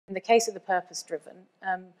In the case of the purpose-driven,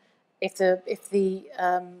 if the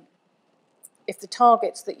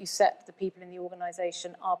targets that you set for the people in the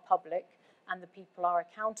organisation are public and the people are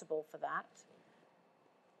accountable for that,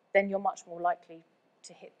 then you're much more likely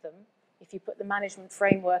to hit them. If you put the management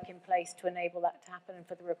framework in place to enable that to happen and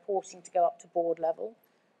for the reporting to go up to board level,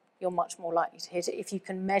 you're much more likely to hit it. If you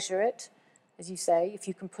can measure it, as you say, if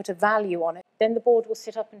you can put a value on it, then the board will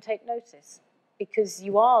sit up and take notice, because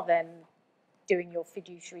you are then doing your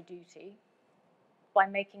fiduciary duty by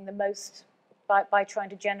making the most, by trying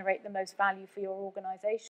to generate the most value for your organisation.